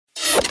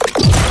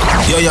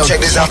Yo, check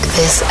this out.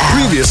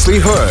 Previously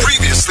heard.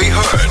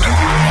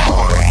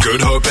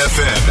 Good Hope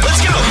FM.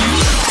 Let's go.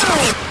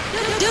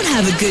 Don't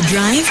have a good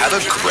drive. Have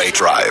a great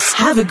drive.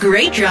 Have a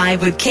great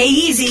drive with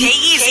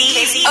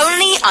K-Easy.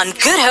 Only on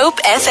Good Hope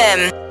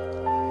FM.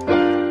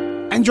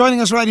 And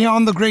joining us right here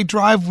on The Great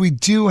Drive, we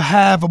do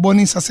have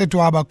Bonisa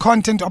Setuaba,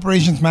 Content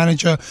Operations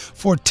Manager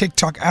for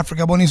TikTok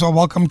Africa. Bonisa,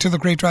 welcome to The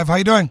Great Drive. How are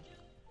you doing?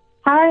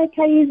 Hi,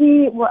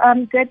 K-Easy. Well,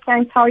 I'm good,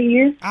 thanks. How are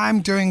you?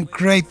 I'm doing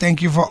great.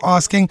 Thank you for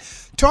asking.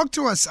 Talk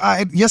to us.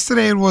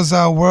 Yesterday it was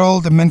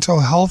World Mental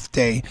Health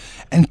Day,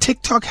 and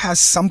TikTok has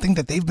something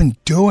that they've been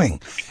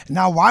doing.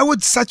 Now, why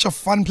would such a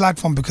fun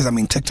platform? Because,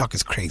 TikTok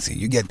is crazy.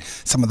 You get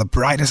some of the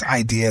brightest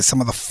ideas, some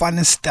of the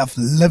funnest stuff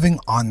living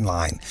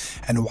online.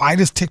 And why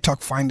does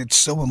TikTok find it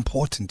so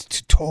important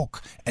to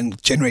talk and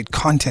generate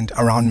content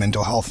around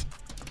mental health?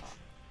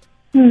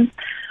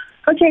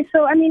 Okay,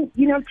 so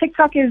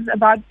TikTok is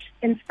about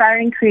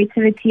inspiring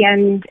creativity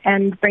and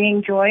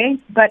bringing joy,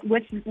 but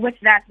with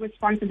that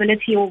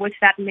responsibility or with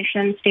that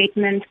mission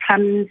statement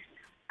comes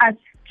us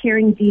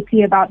caring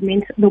deeply about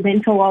the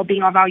mental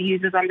well-being of our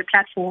users on the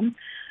platform.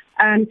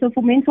 So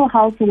for Mental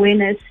Health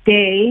Awareness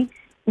Day,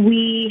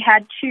 we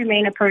had two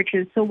main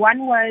approaches. So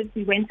one was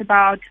we went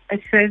about a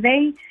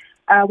survey,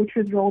 which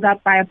was rolled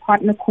out by a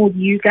partner called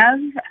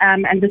YouGov,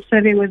 and the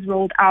survey was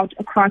rolled out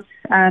across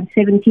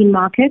 13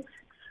 markets.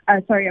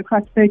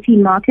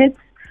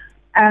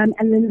 And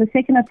then the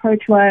second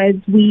approach was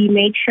we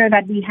made sure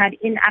that we had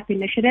in-app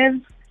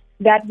initiatives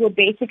that were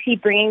basically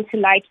bringing to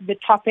light the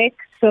topic.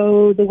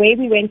 So the way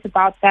we went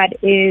about that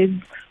is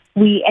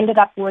we ended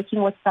up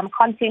working with some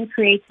content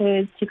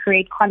creators to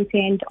create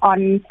content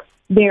on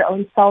their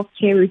own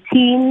self-care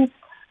routines.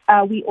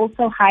 We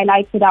also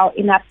highlighted our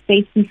in-app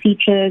safety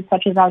features,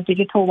 such as our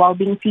digital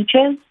well-being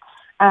features.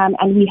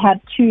 And we had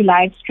two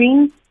live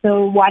streams.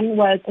 So one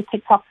was a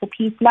TikTok for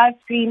Peace live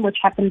stream, which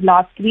happened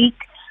last week.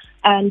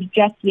 And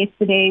just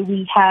yesterday,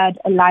 we had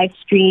a live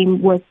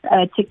stream with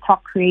a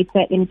TikTok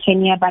creator in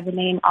Kenya by the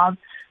name of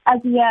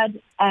Aziad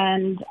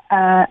and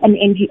an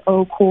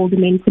NGO called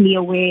Mentally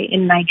Aware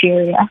in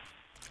Nigeria.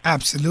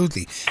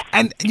 Absolutely.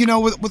 And,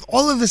 with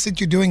all of this that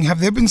you're doing,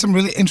 have there been some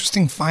really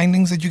interesting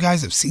findings that you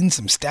guys have seen,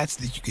 some stats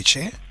that you could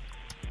share?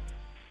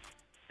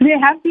 There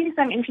have been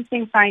some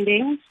interesting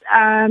findings.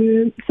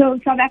 So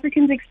South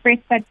Africans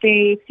expressed that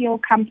they feel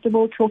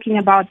comfortable talking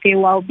about their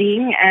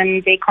well-being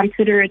and they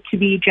consider it to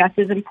be just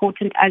as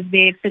important as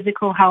their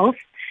physical health.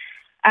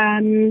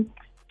 2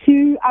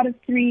 out of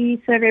 3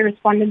 survey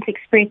respondents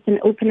expressed an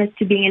openness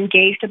to being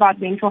engaged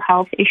about mental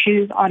health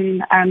issues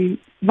on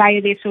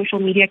via their social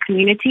media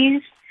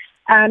communities.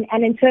 And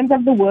in terms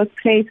of the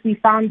workplace, we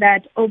found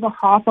that over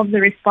half of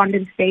the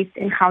respondents based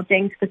in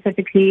Gauteng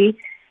specifically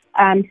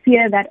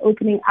fear that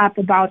opening up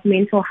about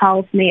mental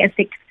health may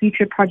affect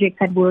future projects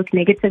at work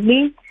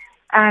negatively.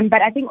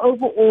 But I think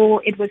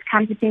overall it was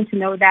comforting to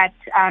know that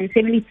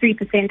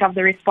 73% of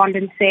the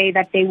respondents say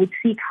that they would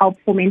seek help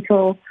from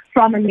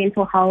a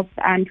mental health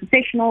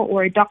professional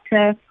or a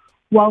doctor,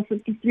 while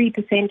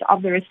 53%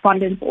 of the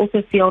respondents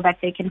also feel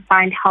that they can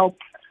find help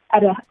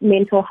at a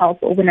mental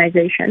health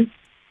organization.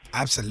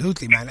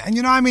 Absolutely, man. And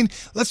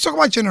let's talk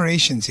about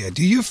generations here.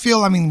 Do you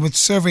feel, with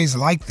surveys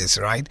like this,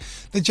 right,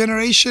 the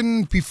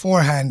generation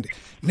beforehand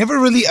never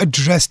really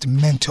addressed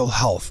mental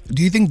health?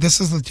 Do you think this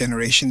is the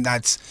generation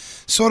that's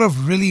sort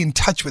of really in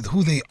touch with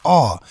who they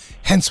are,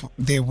 hence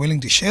they're willing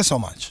to share so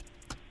much?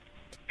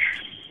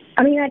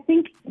 I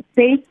think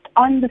based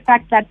on the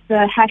fact that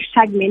the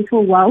hashtag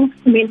mental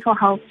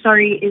health,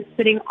 is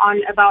sitting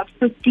on about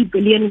 50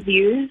 billion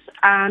views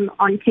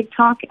on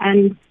TikTok,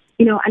 and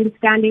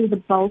understanding the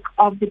bulk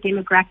of the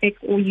demographic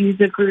or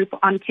user group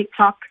on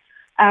TikTok,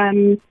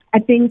 I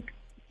think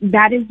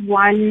that is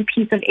one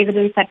piece of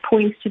evidence that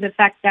points to the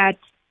fact that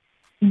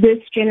this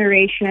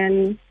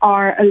generation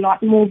are a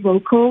lot more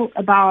vocal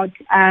about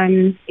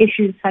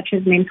issues such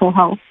as mental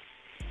health.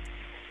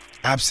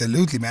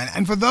 Absolutely, man.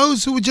 And for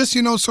those who just,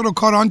 sort of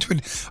caught on to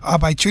it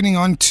by tuning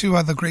on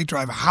to The Great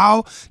Drive,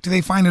 how do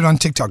they find it on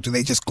TikTok? Do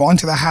they just go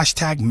onto the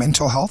hashtag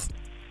mental health?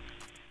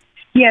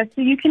 Yeah,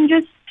 so you can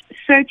just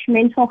search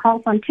mental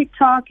health on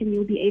TikTok and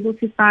you'll be able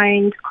to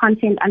find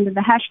content under the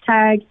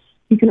hashtag.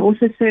 You can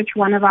also search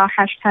one of our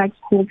hashtags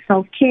called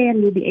self-care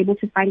and you'll be able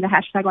to find the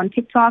hashtag on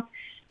TikTok.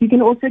 You can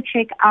also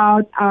check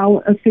out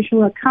our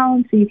official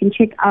account. So you can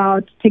check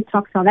out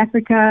TikTok South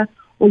Africa,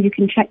 or you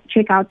can check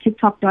out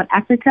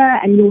TikTok.Africa,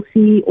 and you'll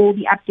see all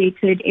the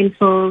updated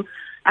info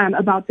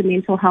about the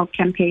mental health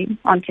campaign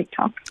on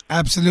TikTok.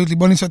 Absolutely.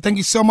 Bonisa, thank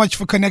you so much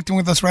for connecting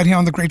with us right here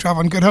on The Great Drive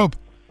on Good Hope.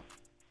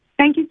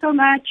 Thank you so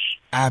much.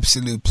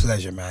 Absolute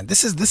pleasure, man.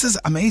 This is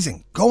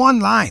amazing. Go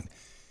online.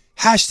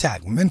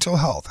 Hashtag mental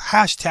health.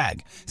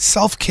 Hashtag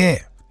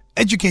self-care.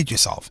 Educate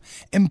yourself.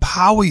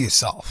 Empower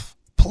yourself.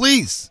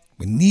 Please.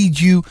 We need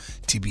you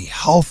to be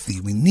healthy.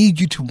 We need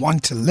you to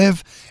want to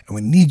live. And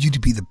we need you to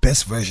be the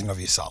best version of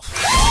yourself.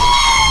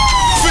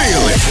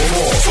 Feel it.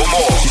 For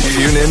more,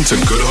 tune in to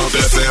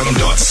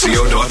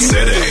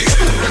goodhopefm.co.za.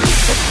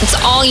 It's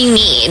all you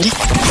need.